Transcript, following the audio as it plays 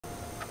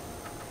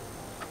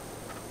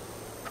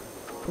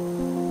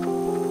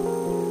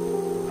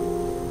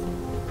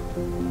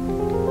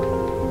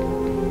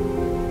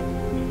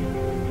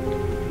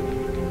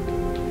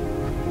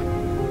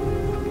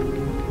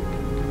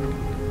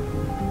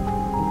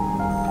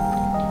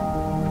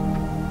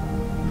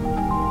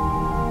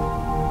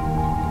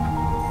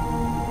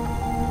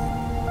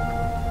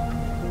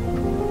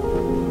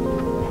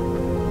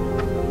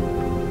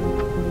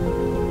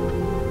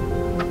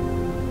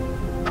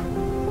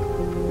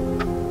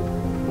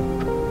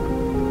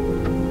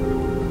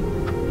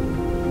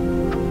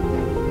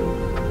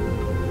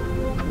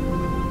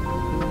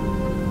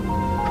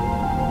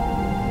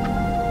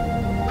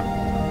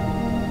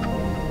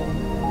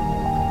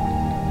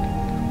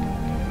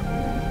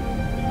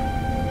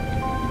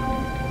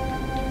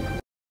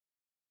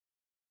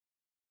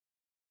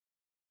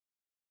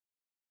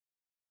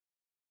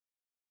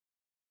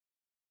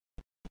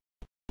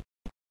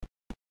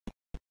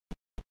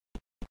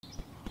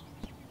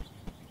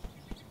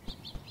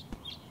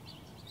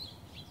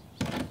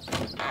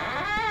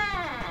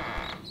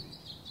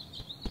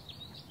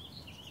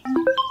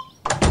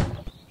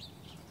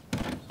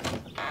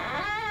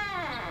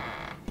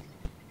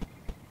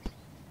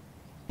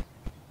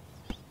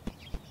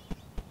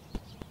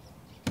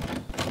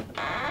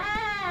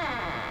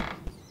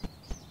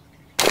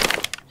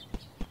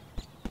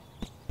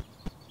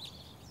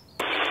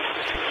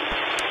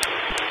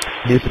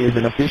This is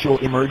an official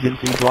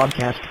emergency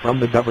broadcast from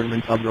the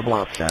government of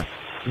ROBLOX.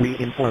 We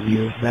inform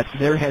you that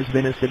there has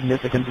been a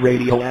significant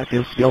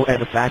radioactive spill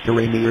at a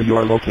factory near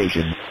your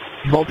location.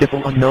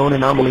 Multiple unknown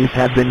anomalies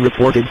have been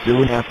reported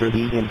soon after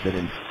the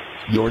incident.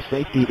 Your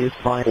safety is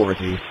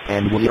priority,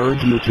 and we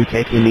urge you to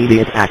take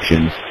immediate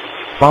actions.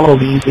 Follow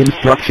these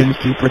instructions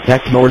to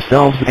protect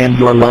yourselves and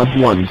your loved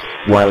ones,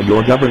 while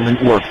your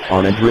government works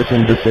on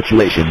addressing the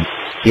situation.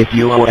 If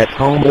you are at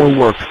home or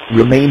work,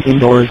 remain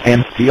indoors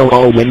and seal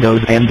all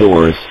windows and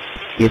doors.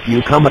 If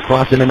you come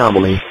across an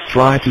anomaly,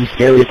 try to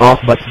scare it off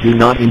but do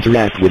not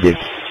interact with it.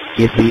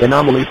 If the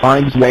anomaly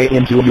finds way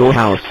into your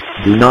house,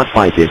 do not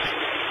fight it.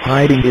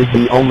 Hiding is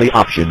the only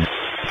option.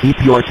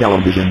 Keep your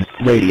television,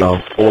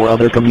 radio, or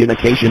other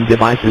communication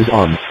devices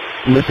on.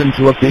 Listen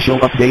to official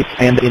updates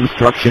and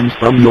instructions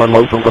from your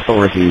local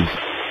authorities.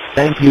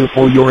 Thank you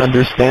for your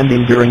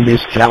understanding during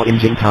this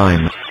challenging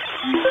time.